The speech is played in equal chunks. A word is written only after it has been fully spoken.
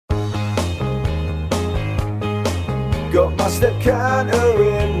step canter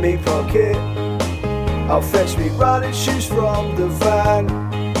in me pocket. I'll fetch me running shoes from the van.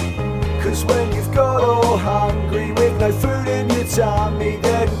 Cause when you've got all hungry with no food in your tummy,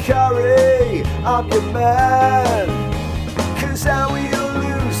 then curry, I'm your man. Cause how we all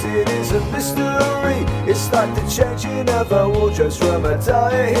lose it is a mystery. It's like the changing of our wardrobes from a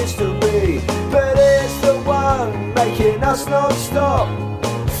dire history. But it's the one making us non-stop.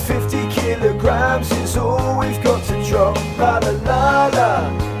 50 kilograms is all we've got to drop. La la la la,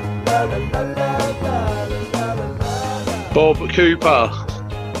 la la la la la la la la. Bob Cooper,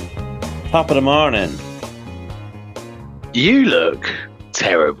 Top of the morning. you look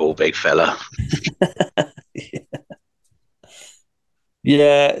terrible, big fella.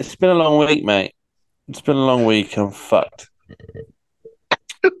 Yeah, it's been a long week, mate. It's been a long week and I'm fucked.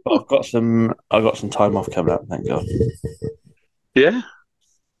 But I've got some time off coming up, thank God. Yeah?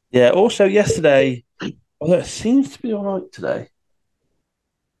 Yeah, also yesterday, although it seems to be all right today.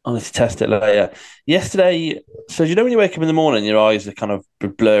 I'll need to test it later. Yesterday, so you know when you wake up in the morning, your eyes are kind of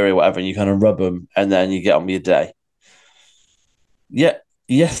blurry or whatever, and you kind of rub them and then you get on with your day. Yeah,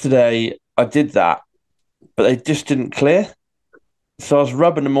 yesterday I did that, but they just didn't clear. So I was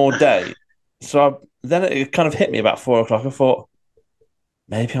rubbing them all day. Then it kind of hit me about 4:00. I thought,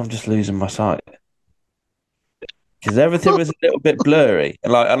 maybe I'm just losing my sight. Because everything was a little bit blurry.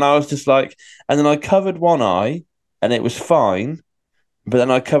 And I was just like, and then I covered one eye and it was fine. But then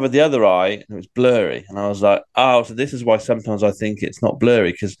I covered the other eye and it was blurry. And I was like, oh, so this is why sometimes I think it's not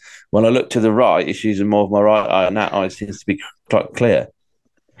blurry. Because when I look to the right, it's using more of my right eye and that eye seems to be quite clear.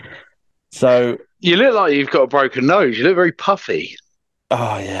 So You look like you've got a broken nose. You look very puffy.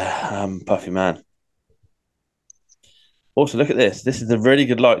 oh, yeah, puffy man. Also, look at this. This is a really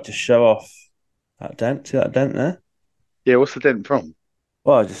good light to show off that dent. See that dent there? Yeah, what's the dent from?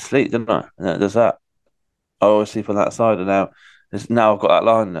 Well, I just sleep, didn't I? And it does that. I always sleep on that side, and now I've got that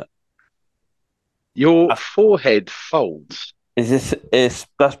line. Your forehead folds.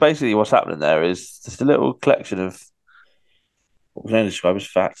 That's basically what's happening there. Is just a little collection of what we can only describe as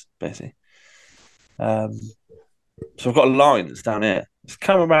fat, basically. So I've got a line that's down here. It's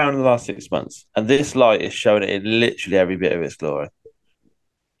come around in the last 6 months, and this light is showing it in literally every bit of its glory.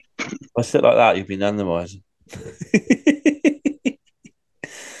 If I sit like that, you'd be none the wiser.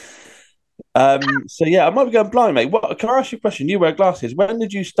 So yeah, I might be going blind, mate. What can I ask you a question? You wear glasses. When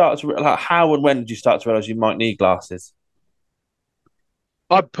did you start to how and when did you start to realize you might need glasses?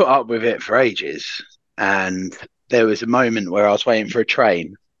 I put up with it for ages. And there was a moment where I was waiting for a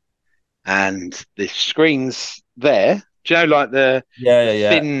train and the screen's there. Do you know, like the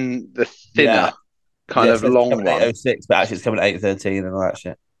thinner kind of long one? 8:06, but actually it's coming at 8:13 and all that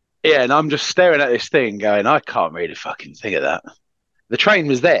shit. Yeah, and I'm just staring at this thing going, I can't read a fucking thing of that. The train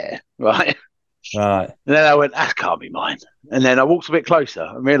was there, right? Right. And then I went, that can't be mine. And then I walked a bit closer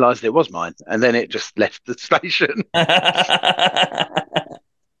and realised it was mine. And then it just left the station.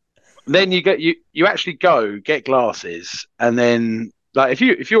 Then you actually go get glasses, and then like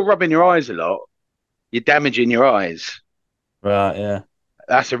if you're rubbing your eyes a lot, you're damaging your eyes. Right, yeah.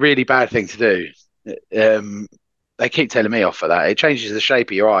 That's a really bad thing to do. They keep telling me off for that. It changes the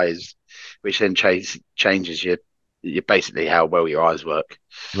shape of your eyes, which then changes your basically how well your eyes work.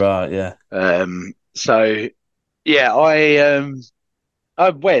 Right, yeah. So yeah, I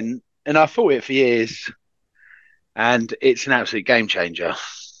went and I thought it for years, and it's an absolute game changer.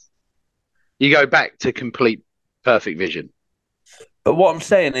 You go back to complete perfect vision. But what I'm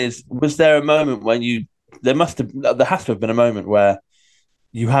saying is, was there a moment when there has to have been a moment where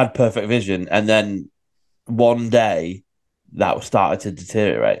you had perfect vision and then one day that started to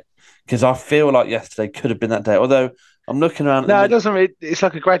deteriorate? Because I feel like yesterday could have been that day. Although I'm looking around. No, it doesn't. It's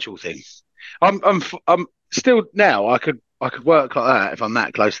like a gradual thing. I'm still now. I could work like that if I'm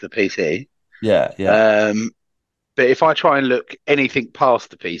that close to the PC. Yeah, yeah. But if I try and look anything past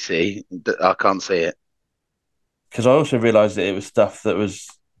the PC, I can't see it. Because I also realised that it was stuff that was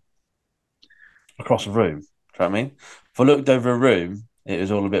across a room. Do you know what I mean? If I looked over a room, it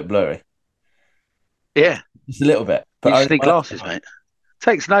was all a bit blurry. Yeah, just a little bit. But you just need glasses, mate.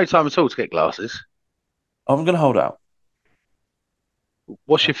 Takes no time at all to get glasses. I'm going to hold out.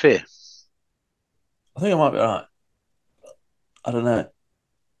 What's your fear? I think I might be all right. I don't know.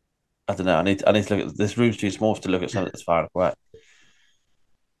 I need to look at this. Room's too small to look at something that's far away.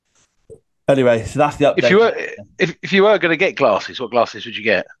 Anyway, so that's the update. If you were going to get glasses, what glasses would you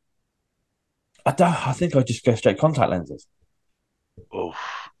get? I think I'd just go straight contact lenses. Oh.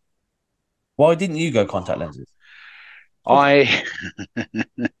 Why didn't you go contact lenses? I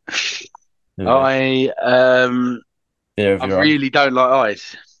really don't like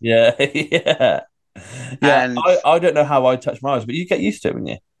eyes. Yeah, yeah. Yeah, And I don't know how I touch my eyes, but you get used to it,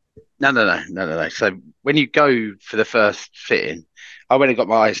 wouldn't you? no. So when you go for the first fitting, I went and got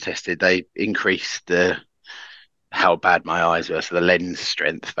my eyes tested. They increased how bad my eyes were, so the lens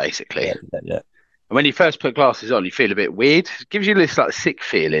strength basically. Yeah, And yeah, yeah. when you first put glasses on, you feel a bit weird. It gives you this like sick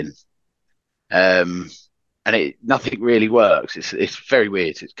feeling. Um, and it nothing really works. It's very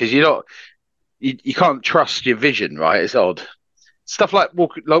weird because you can't trust your vision, right? It's odd. Stuff like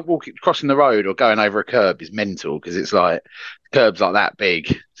walking crossing the road or going over a curb is mental because it's like curbs like that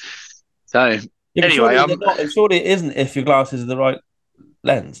big. So Yeah, but anyway, surely they're not. Surely it isn't if your glasses are the right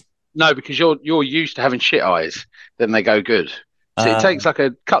lens. no, because you're used to having shit eyes, then they go good. So it Uh, takes like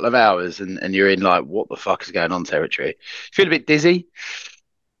a couple of hours and you're in like what the fuck is going on territory. Feel a bit dizzy.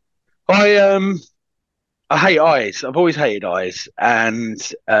 I um I hate eyes. I've always hated eyes. And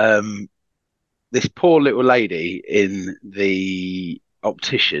this poor little lady in the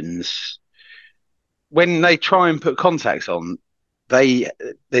opticians, when they try and put contacts on, they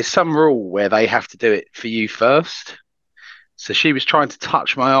there's some rule where they have to do it for you first. So she was trying to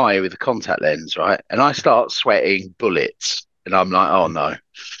touch my eye with a contact lens, right? And I start sweating bullets. And I'm like, oh no.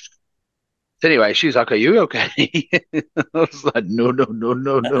 So anyway, she was like, are you okay? I was like, no.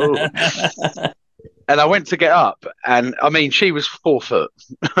 And I went to get up, and I mean, she was 4 foot.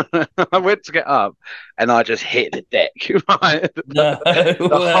 I went to get up, and I just hit the deck. Right? no.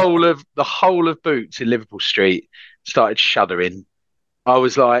 The whole of Boots in Liverpool Street started shuddering. I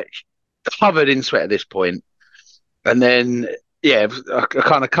was like covered in sweat at this point, and then yeah, I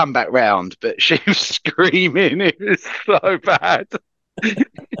kind of come back round, but she was screaming. It was so bad.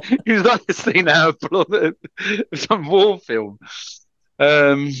 It was like a scene out of some war film.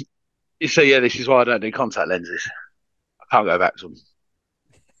 Um, so yeah, this is why I don't do contact lenses. I can't go back to them.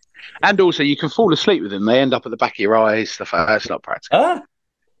 And also, you can fall asleep with them. They end up at the back of your eyes, stuff like that. It's not practical. Ah.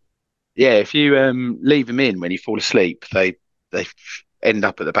 Yeah, if you leave them in when you fall asleep, they end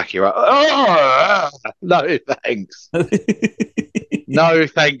up at the back of your eye. Oh, no, thanks. No,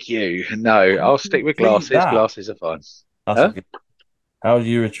 thank you. No, I'll stick with Retrieve glasses. that. Glasses are fine. That's a Huh? good. How do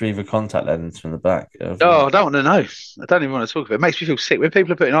you retrieve a contact lens from the back? Oh, I don't want to know. I don't even want to talk about it. It makes me feel sick when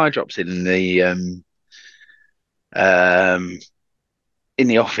people are putting eye drops um in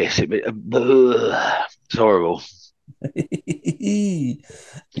the office. It's horrible.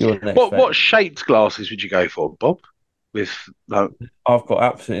 You're next. What shaped glasses would you go for, Bob? With like, I've got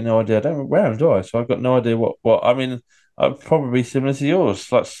absolutely no idea. I don't wear them, do I? So I've got no idea what. I mean, I'd probably similar to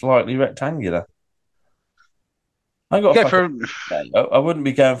yours, like slightly rectangular. I got go fucking. for I wouldn't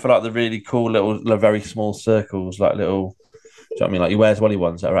be going for like the really cool little, very small circles, like little. Do you know what I mean? Like you wear Wally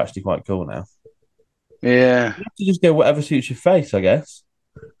ones that are actually quite cool now. yeah, You have to just go whatever suits your face, I guess.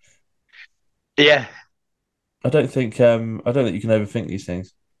 yeah. I don't think you can overthink these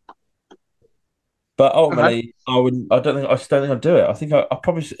things. But Okay. ultimately, I wouldn't. I just don't think I'd do it. I think I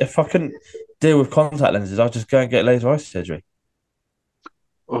probably, if I couldn't deal with contact lenses, I'd just go and get laser eye surgery.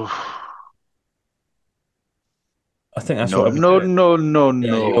 Oof. I think that's what No, I'd be no, doing. no, no,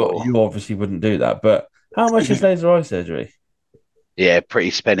 Yeah, no. you obviously wouldn't do that. But how much is laser eye surgery? Yeah,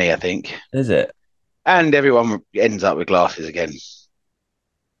 pretty spenny, I think. Is it? And everyone ends up with glasses again. Do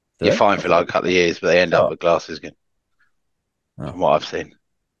You're they? fine for like a couple of years, but they end up Oh, with glasses again, oh. from what I've seen,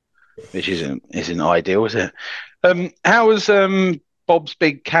 which isn't ideal, is it? How was Bob's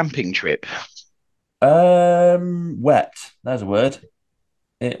big camping trip? Wet. That's a word.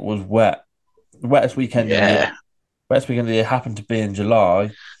 It was wet. The wettest weekend in the year. Yeah. Wettest weekend of the year happened to be in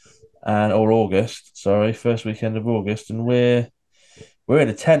July or August. Sorry, first weekend of August, and we're in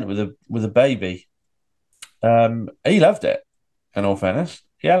a tent with a baby. He loved it. In all fairness,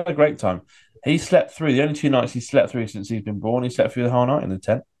 he had a great time. He slept through the only 2 nights he slept through since he's been born. He slept through the whole night in the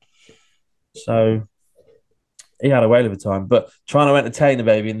tent. So he had a whale of a time. But trying to entertain the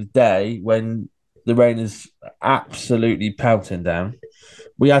baby in the day when the rain is absolutely pelting down,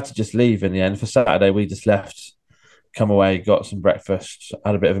 we had to just leave in the end. For Saturday, we just left, come away, got some breakfast,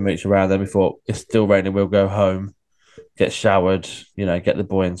 had a bit of a mooch around. Then we thought it's still raining. We'll go home, get showered, get the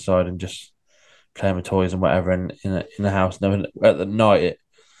boy inside, and just play with toys and whatever in the house. And then at the night, it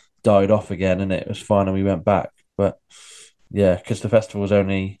died off again, and it was fine, and we went back. But yeah, because the festival was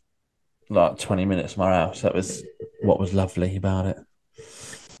only like 20 minutes from our house. That was what was lovely about it.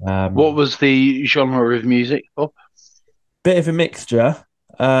 What was the genre of music, Bob? Bit of a mixture.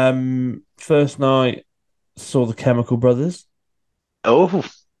 First night saw the Chemical Brothers. Oh,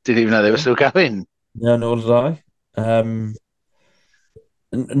 didn't even know they were still going. No, nor did I.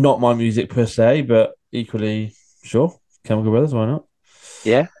 Not my music per se, but equally sure. Chemical Brothers, why not?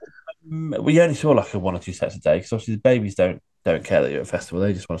 Yeah. We only saw like a 1 or 2 sets a day because obviously the babies don't care that you're at a festival.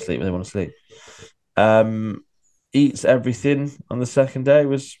 They just want to sleep when they want to sleep. Eats Everything on the second day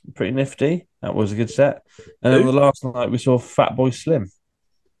was pretty nifty. That was a good set. And then Who? the last night we saw Fatboy Slim.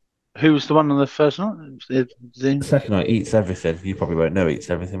 Who was the one on the first night? The second night Eats Everything. You probably won't know Eats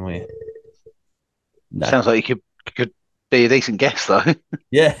Everything, will you? No. Sounds like you could be a decent guest though.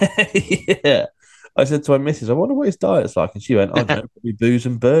 Yeah, yeah. I said to my missus, I wonder what his diet's like, and she went, "I don't know, probably booze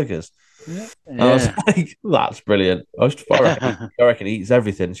and burgers." Yeah. And I was like, "That's brilliant." I reckon he eats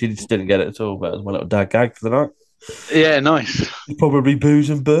everything. She just didn't get it at all. But it was my little dad gag for the night. Yeah, nice. Probably booze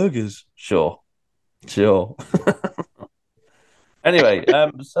and burgers. Sure. Anyway,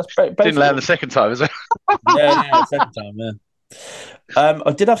 so that's Didn't land the second time, is it? yeah, second time, yeah.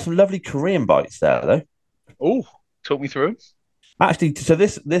 I did have some lovely Korean bites there, though. Oh, talk me through. Actually, so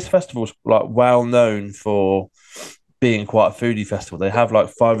this festival is like well known for being quite a foodie festival. They have like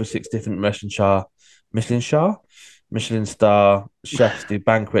 5 or 6 different Michelin star chefs do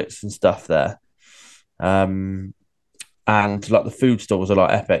banquets and stuff there. And like the food stalls are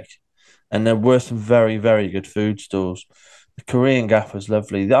like epic. And there were some very, very good food stalls. The Korean gaff was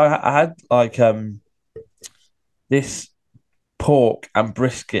lovely. I had like this pork and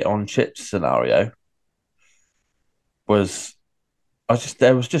brisket on chips scenario was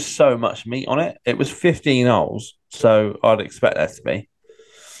there was just so much meat on it. It was 15 holes, so I'd expect there to be.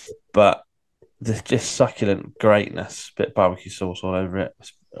 But there's just succulent greatness, bit of barbecue sauce all over it.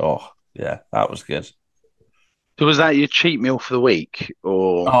 Oh, yeah, that was good. So was that your cheat meal for the week,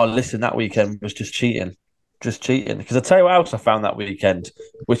 or? Oh, listen, that weekend was just cheating. Just cheating. Because I tell you what else I found that weekend,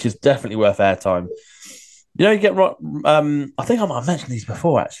 which is definitely worth airtime. You know, you get, I think I might have mentioned these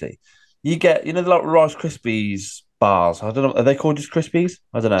before, actually. You get, you know, like Rice Krispies bars. I don't know. Are they called just Krispies?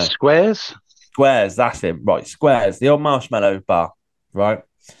 I don't know. Squares? Squares, that's it. Right, Squares, the old marshmallow bar, right?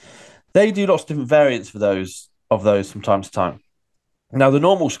 They do lots of different variants for those from time to time. Now, the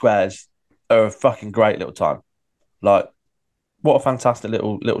normal squares are a fucking great little time. Like, what a fantastic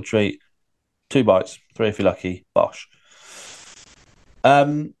little treat. 2 bites, 3 if you're lucky. Bosh.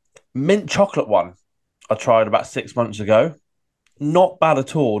 Mint chocolate one I tried about 6 months ago. Not bad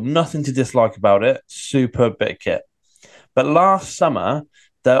at all. Nothing to dislike about it. Superb bit of kit. But last summer,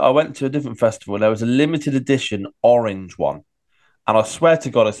 I went to a different festival. There was a limited edition orange one. And I swear to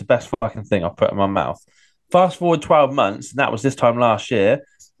God, it's the best fucking thing I've put in my mouth. Fast forward 12 months, and that was this time last year,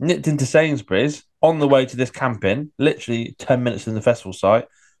 nipped into Sainsbury's on the way to this camping, literally 10 minutes from the festival site.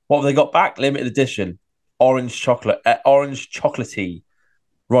 What have they got back? Limited edition. Orange chocolatey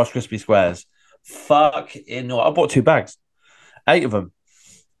Rice Krispie Squares. Fucking I bought 2 bags. 8 of them.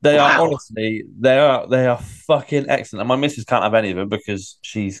 They are honestly, they are fucking excellent. And my missus can't have any of them because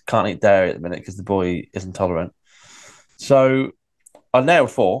she can't eat dairy at the minute because the boy is intolerant. So I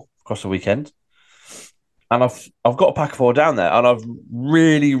nailed 4 across the weekend. And I've got a pack of 4 down there, and I've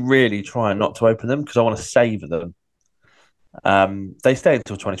really, really trying not to open them because I want to savour them. They stay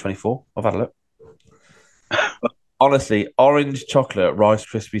until 2024. I've had a look. Honestly, orange chocolate Rice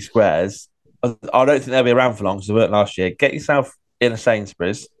Krispie Squares. I don't think they'll be around for long because they weren't last year. Get yourself in a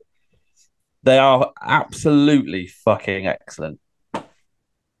Sainsbury's. They are absolutely fucking excellent. And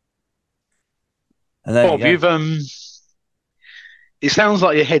then Bob, you've it sounds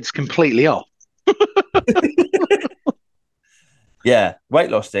like your head's completely off. Yeah,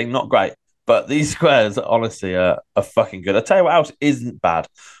 weight loss thing, not great. But these squares, honestly, are fucking good. I'll tell you what else isn't bad.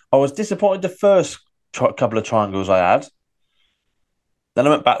 I was disappointed the first couple of triangles I had. Then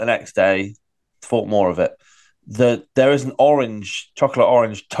I went back the next day, thought more of it. There is an chocolate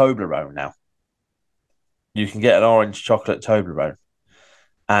orange Toblerone now. You can get an orange chocolate Toblerone.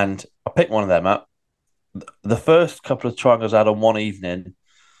 And I picked one of them up. The first couple of triangles I had on one evening,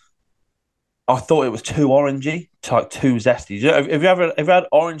 I thought it was too orangey, like too zesty. Have you ever had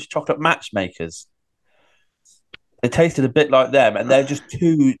orange chocolate matchmakers? They tasted a bit like them, and they're just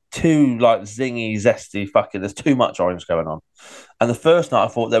too like zingy, zesty. Fucking, there's too much orange going on. And the first night, I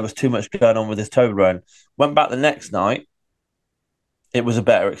thought there was too much going on with this Toblerone. Went back the next night, it was a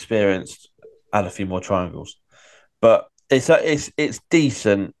better experience. Had a few more triangles, but it's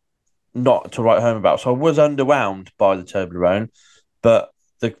decent, not to write home about. So I was underwhelmed by the Toblerone, but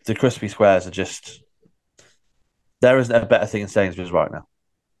the crispy squares are just, there isn't a better thing in Sainsbury's right now.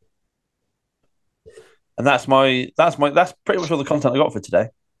 And that's pretty much all the content I got for today.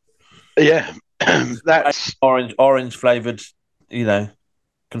 Yeah, that's orange flavored,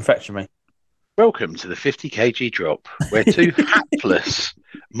 confectionery. Welcome to the 50 kg drop, where 2 hapless,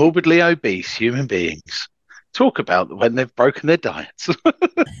 morbidly obese human beings talk about when they've broken their diets.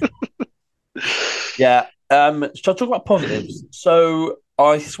 Yeah. Shall I talk about positives? So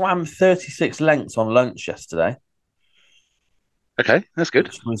I swam 36 lengths on lunch yesterday. Okay, that's good.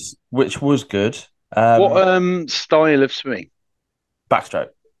 Which was good. What style of swimming? Backstroke.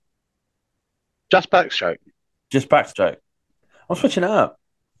 Just backstroke. Just backstroke. I'm switching it up.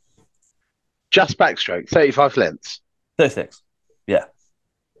 Just backstroke. 35 lengths. 36. Yeah.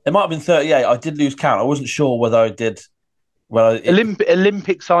 It might have been 38. I did lose count. I wasn't sure whether I did.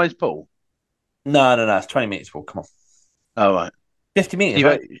 Olympic size pool. No. It's 20 meters pool. Come on. Oh right. 50 meters.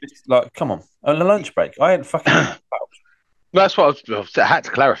 Right? Like, come on. On a lunch break. I ain't fucking. That's what I had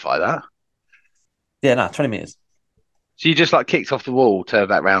to clarify that. Yeah, 20 meters. So you just like kicked off the wall, turned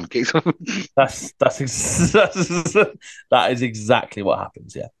back round, kicked off. That is exactly what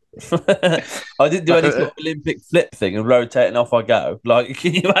happens. Yeah. I didn't do any sort of Olympic flip thing and rotating off I go. Like,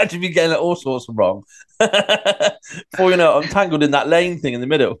 can you imagine me getting all sorts of wrong? Before you know it, I'm tangled in that lane thing in the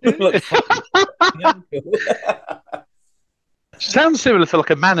middle. Sounds similar to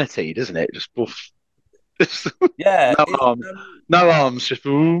like a manatee, doesn't it? Just woof. Yeah. No arms, just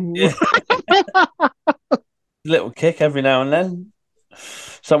yeah. Little kick every now and then.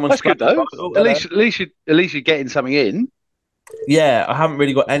 That's good though. At least you're getting something in. Yeah, I haven't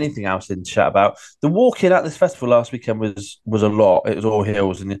really got anything else in to chat about. The walking at this festival last weekend was a lot. It was all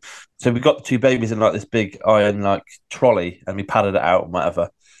hills, and so we got the two babies in like this big iron like trolley, and we padded it out and whatever.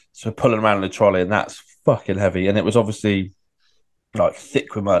 So pulling around in the trolley, and that's fucking heavy. And it was obviously like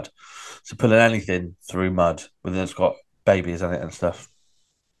thick with mud, so pulling anything through mud, but then it's got babies in it and stuff.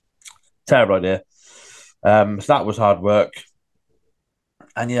 Terrible idea. So that was hard work.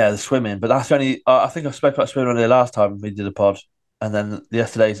 And yeah, the swimming, but that's only. I think I spoke about swimming only the last time we did a pod, and then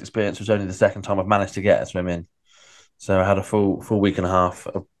yesterday's experience was only the second time I've managed to get a swim in. So I had a full week and a half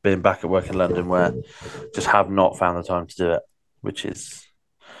of being back at work in London, where just have not found the time to do it, which is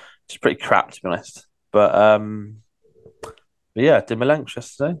just pretty crap to be honest. But yeah, did my length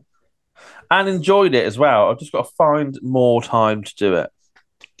yesterday, and enjoyed it as well. I've just got to find more time to do it.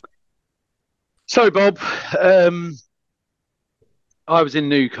 So Bob, I was in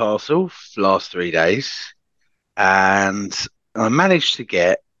Newcastle for the last 3 days, and I managed to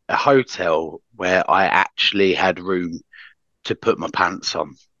get a hotel where I actually had room to put my pants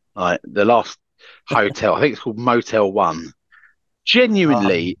on. Like the last hotel, I think it's called Motel 1.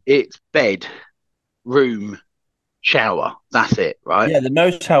 Genuinely, it's bed, room, shower. That's it, right? Yeah, the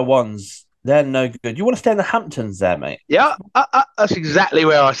Motel ones, they're no good. You want to stay in the Hamptons there, mate? Yeah, that's exactly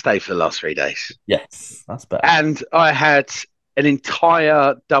where I stayed for the last 3 days. Yes, that's better. And I had an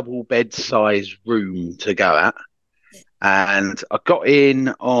entire double bed size room to go at. And I got in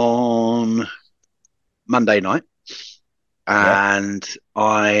on Monday night and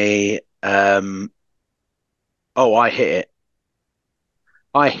I hit it.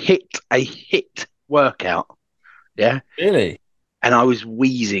 I hit a HIIT workout. Yeah. Really? And I was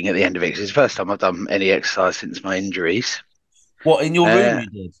wheezing at the end of it because it's the first time I've done any exercise since my injuries. What, in your room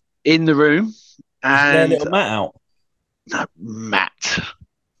you did? In the room. And a little mat out? No, mat.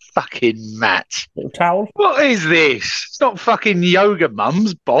 Fucking mat. Little towel? What is this? It's not fucking yoga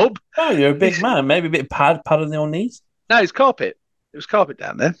mums, Bob. Oh, you're a big man. Maybe a bit of pad on your knees? No, it's carpet. It was carpet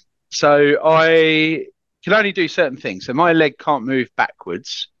down there. So I can only do certain things. So my leg can't move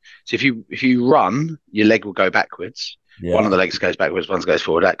backwards. So if you run, your leg will go backwards. Yeah. One of the legs goes backwards, one goes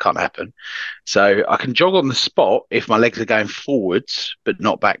forward. That can't happen. So I can jog on the spot if my legs are going forwards, but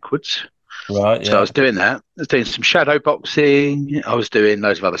not backwards. Right. So I was doing that. I was doing some shadow boxing. I was doing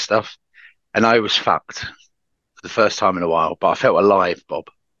loads of other stuff. And I was fucked for the first time in a while, but I felt alive, Bob.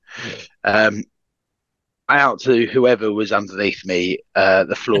 Yeah. Out to whoever was underneath me,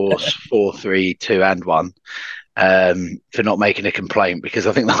 the floors 4, 3, 2, and 1, for not making a complaint because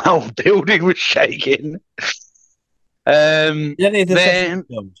I think the whole building was shaking. Did any of this get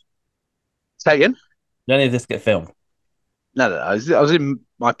filmed? Say again? Did any of this get filmed? No. I was in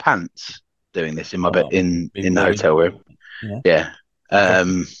my pants doing this in my bed in the hotel room. Yeah.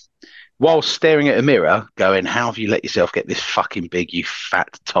 While staring at a mirror, going, "How have you let yourself get this fucking big, you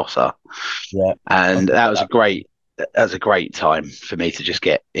fat tosser?" Yeah. And that was a great time for me to just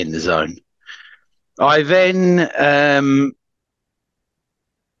get in the zone. I then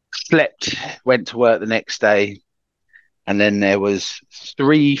slept, went to work the next day, and then there was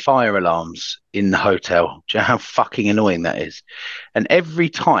 3 fire alarms in the hotel. Do you know how fucking annoying that is? And every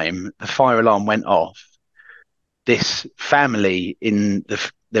time the fire alarm went off, this family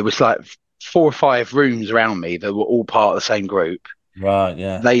there was like 4 or 5 rooms around me that were all part of the same group. Right,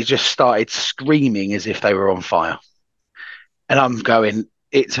 yeah. They just started screaming as if they were on fire. And I'm going,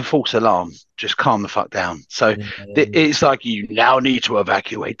 it's a false alarm. Just calm the fuck down. So it's like, you now need to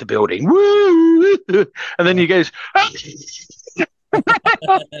evacuate the building. Woo! And then he goes,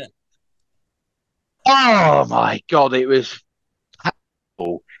 oh my God, it was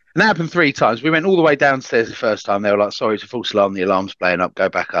terrible. And that happened 3 times. We went all the way downstairs the first time. They were like, sorry, it's a false alarm. The alarm's playing up. Go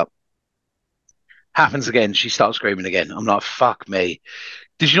back up. Happens again. She starts screaming again. I'm like, fuck me.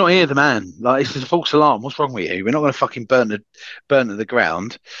 Did you not hear the man? Like, it's a false alarm. What's wrong with you? We're not going to fucking burn to the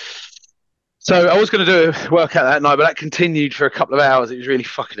ground. So I was going to do a workout that night, but that continued for a couple of hours. It was really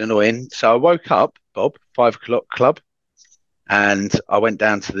fucking annoying. So I woke up, Bob, 5 o'clock club, and I went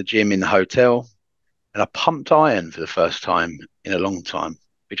down to the gym in the hotel and I pumped iron for the first time in a long time,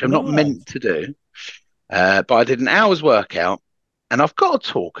 which I'm not meant to do. But I did an hour's workout, and I've got to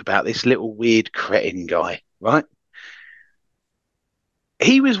talk about this little weird cretin guy, right?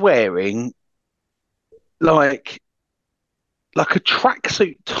 He was wearing like a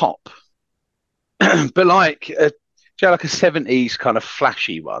tracksuit top, but like a 70s kind of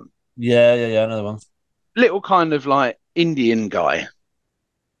flashy one. Yeah, another one. Little kind of like Indian guy.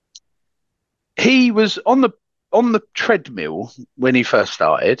 He was on the treadmill when he first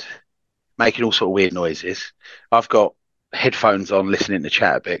started, making all sort of weird noises. I've got headphones on, listening to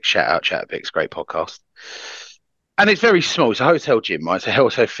Chatterbix. Shout out Chatterbix, great podcast. And it's very small. It's a hotel gym, right? It's a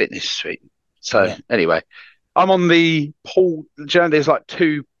hotel fitness suite. So anyway, I'm on the pool. Do you know, there's like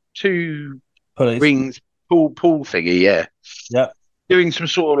two Pulleys. rings, pool thingy, yeah. Yeah. Doing some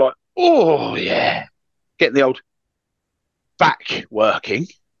sort of like, oh yeah, getting the old back working,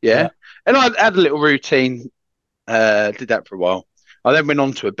 yeah. And I had a little routine. Did that for a while. I then went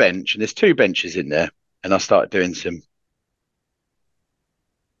on to a bench, and there's 2 benches in there, and I started doing some,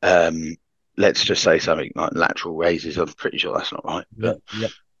 let's just say something like lateral raises. I'm pretty sure that's not right, but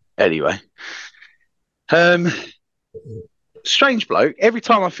anyway, strange bloke. Every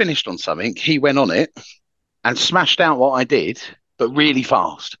time I finished on something, he went on it and smashed out what I did, but really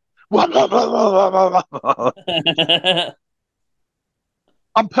fast.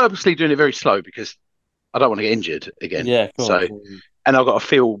 I'm purposely doing it very slow because I don't want to get injured again. Yeah, cool. So, and I've got to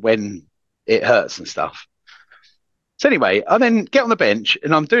feel when it hurts and stuff. So anyway, I then get on the bench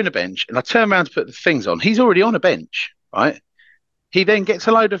and I'm doing a bench and I turn around to put the things on. He's already on a bench, right? He then gets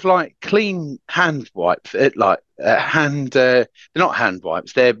a load of like clean hand wipes, they're not hand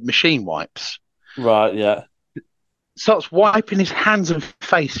wipes, they're machine wipes. Right, yeah. Starts wiping his hands and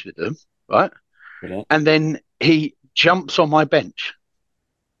face with them, right? Brilliant. And then he jumps on my bench,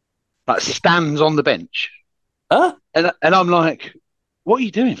 like stands on the bench. Huh? And I'm like, what are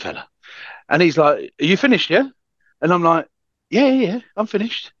you doing, fella? And he's like, are you finished, yeah? And I'm like, yeah, I'm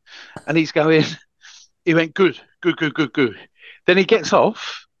finished. And he went, good. Then he gets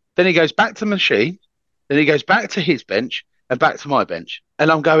off, then he goes back to the machine, then he goes back to his bench and back to my bench.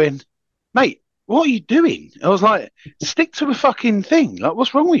 And I'm going, mate, what are you doing? I was like, stick to a fucking thing. Like,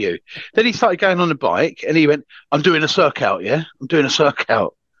 what's wrong with you? Then he started going on a bike and he went, I'm doing a circuit, yeah? I'm doing a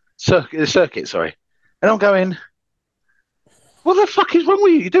circuit, sorry. And I'm going, what the fuck is wrong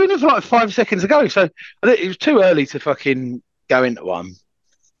with you? You're doing it for like 5 seconds ago. So it was too early to fucking go into one.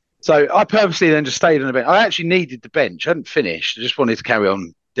 So I purposely then just stayed on the bench. I actually needed the bench. I hadn't finished. I just wanted to carry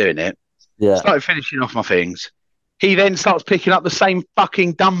on doing it. Yeah. Started finishing off my things. He then starts picking up the same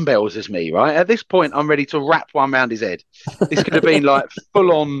fucking dumbbells as me, right? At this point, I'm ready to wrap one around his head. This could have been like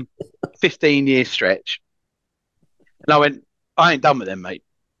full on 15-year stretch. And I went, I ain't done with them, mate.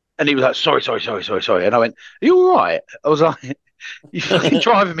 And he was like, sorry. And I went, are you all right? I was like, you're fucking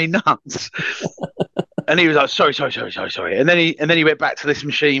driving me nuts. And he was like, sorry. And then he went back to this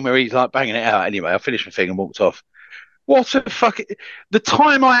machine where he's like banging it out. Anyway, I finished my thing and walked off. What a fucking... The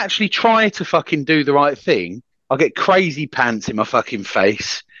time I actually try to fucking do the right thing, I get crazy pants in my fucking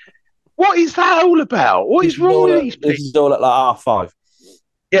face. What is that all about? What is wrong with these people? This is all at like 5:30.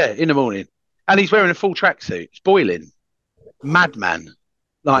 Yeah, in the morning. And he's wearing a full tracksuit. It's boiling. Madman.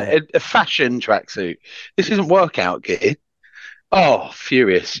 Like a fashion tracksuit. This isn't workout gear. Oh,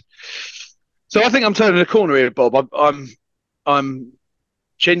 furious. So I think I'm turning a corner here, Bob. I'm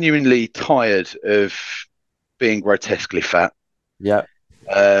genuinely tired of being grotesquely fat. Yeah.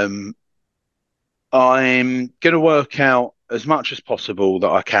 I'm going to work out as much as possible that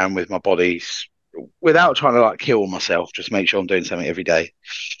I can with my body without trying to like kill myself. Just make sure I'm doing something every day.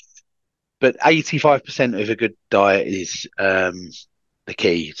 But 85% of a good diet is the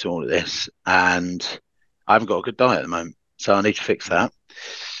key to all of this. And I haven't got a good diet at the moment, so I need to fix that.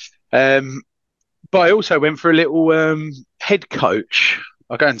 But I also went for a little head coach.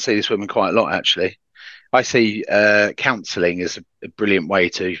 I go and see this woman quite a lot, actually. I see counselling as a brilliant way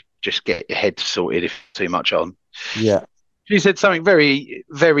to just get your head sorted if too much on. Yeah. She said something very,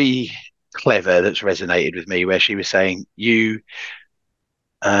 very clever that's resonated with me, where she was saying, let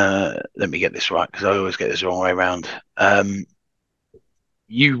me get this right because I always get this the wrong way around.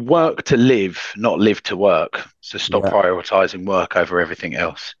 you work to live, not live to work. So stop Yeah. prioritizing work over everything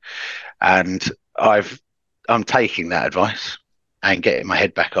else. And I'm taking that advice and getting my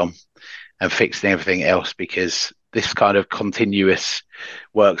head back on and fixing everything else, because this kind of continuous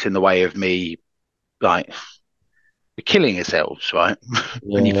works in the way of me, like, killing yourselves, right?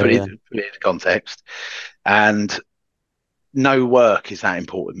 When you Yeah. put it into context. And no work is that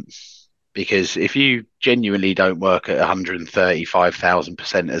important, because if you genuinely don't work at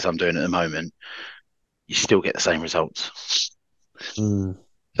 135,000% as I'm doing at the moment, you still get the same results. Mm.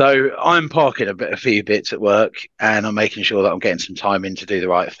 So I'm parking a few bits at work, and I'm making sure that I'm getting some time in to do the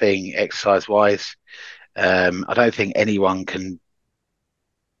right thing exercise wise. I don't think anyone can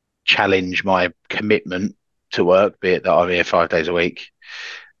challenge my commitment to work, be it that I'm here 5 days a week.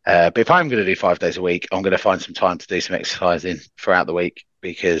 But if I'm going to do 5 days a week, I'm going to find some time to do some exercising throughout the week,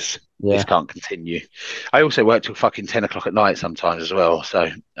 because this Yeah. can't continue. I also work till fucking 10 o'clock at night sometimes as well.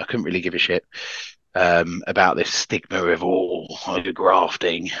 So I couldn't really give a shit about this stigma of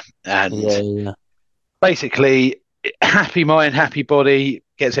grafting. And Yeah. basically, happy mind, happy body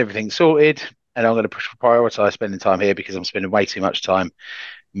gets everything sorted. And I'm going to prioritize spending time here, because I'm spending way too much time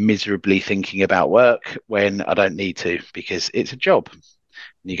miserably thinking about work when I don't need to, because it's a job.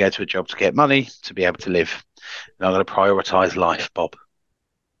 You go to a job to get money to be able to live. And I'm going to prioritize life, Bob.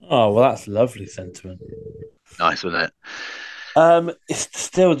 Oh, well, that's lovely sentiment. Nice, wasn't it? It's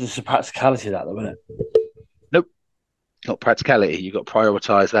still just a practicality of that, though, isn't it? Nope, not practicality. You've got to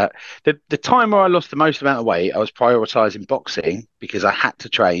prioritize that. The time where I lost the most amount of weight, I was prioritizing boxing, because I had to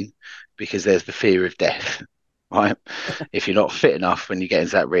train, because there's the fear of death, right? If you're not fit enough when you get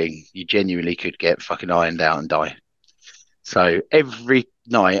into that ring, you genuinely could get fucking ironed out and die. So every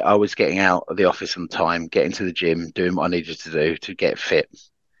night I was getting out of the office on time, getting to the gym, doing what I needed to do to get fit.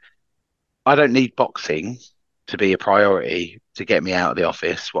 I don't need boxing to be a priority to get me out of the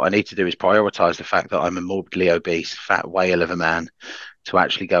office. What I need to do is prioritize the fact that I'm a morbidly obese, fat whale of a man, to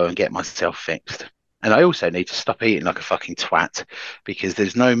actually go and get myself fixed. And I also need to stop eating like a fucking twat, because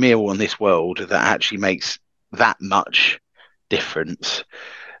there's no meal on this world that actually makes that much difference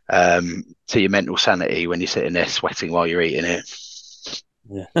to your mental sanity when you're sitting there sweating while you're eating it.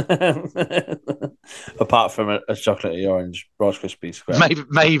 Yeah. Apart from a chocolatey orange Rice Krispie square.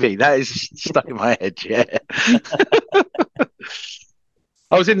 Maybe that is stuck in my head. Yeah.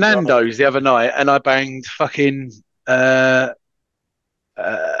 I was in Nando's the other night, and I banged fucking a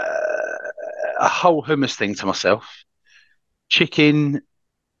whole hummus thing to myself, chicken,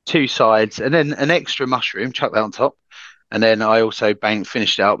 two sides, and then an extra mushroom, chuck that on top. And then I also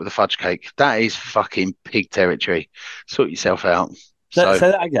finished it out with a fudge cake. That is fucking pig territory. Sort yourself out. Say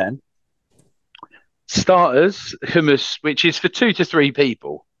that again. Starters, hummus, which is for 2 to 3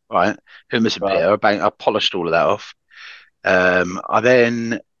 people, right? Hummus and beer. I polished all of that off. I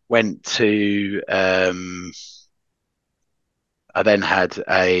then went to. I then had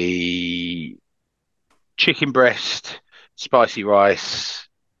a chicken breast, spicy rice,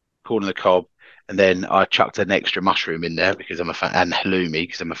 corn on the cob, and then I chucked an extra mushroom in there because I'm a fat, and halloumi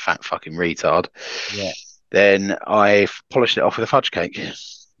because I'm a fat fucking retard. Yeah. Then I polished it off with a fudge cake.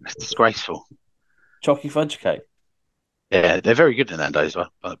 It's disgraceful. Chalky fudge cake. Yeah, they're very good in Nando's,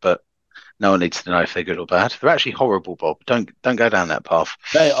 but no one needs to know if they're good or bad. They're actually horrible, Bob. Don't go down that path.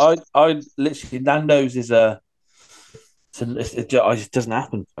 Hey, I literally Nando's is it just doesn't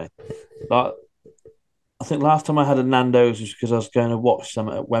happen to me. Like, I think last time I had a Nando's was because I was going to watch some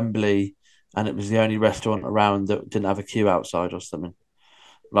at Wembley, and it was the only restaurant around that didn't have a queue outside or something.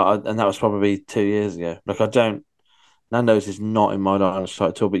 And that was probably 2 years ago. Nando's is not in my line of sight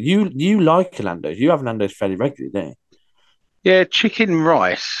at all. But you like a Nando's. You have Nando's fairly regularly, don't you? Yeah, chicken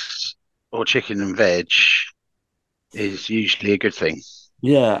rice or chicken and veg is usually a good thing.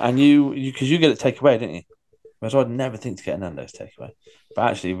 Yeah, and because you get it takeaway, don't you? Whereas I'd never think to get a Nando's takeaway.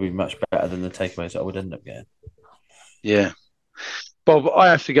 But actually, it would be much better than the takeaways that I would end up getting. Yeah. Bob, I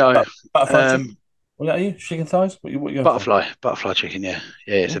have to go. Butterfly chicken. What are you? Chicken thighs? What you going butterfly chicken, yeah.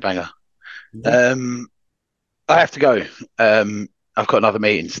 Yeah, it's a banger. Yeah. I have to go. I've got another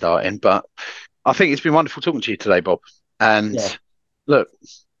meeting starting, but I think it's been wonderful talking to you today, Bob. And look,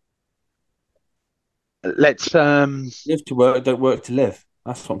 let's live to work, don't work to live.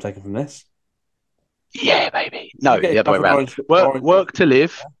 That's what I'm taking from this. Yeah, baby. No, the other way around. Work to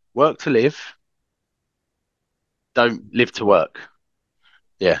live. Work to live. Don't live to work.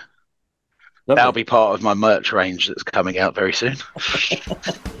 Yeah. Lovely. That'll be part of my merch range that's coming out very soon.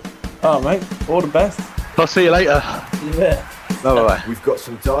 Oh, mate. All the best. I'll see you later. Yeah. Bye-bye. We've got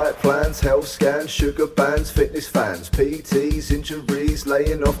some diet plans, health scans, sugar bands, fitness fans, PTs, injuries,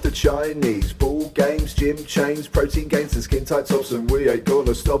 laying off the Chinese, ball games, gym chains, protein gains and skin tight tops, and we ain't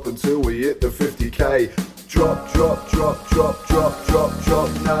gonna stop until we hit the 50k. Drop, drop, drop, drop, drop, drop, drop.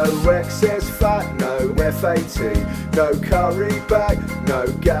 No excess fat, no FAT, no curry back, no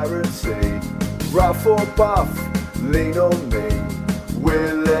guarantee. Rough or buff, lean on me.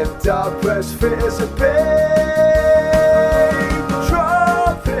 We'll end up as fit as a pig.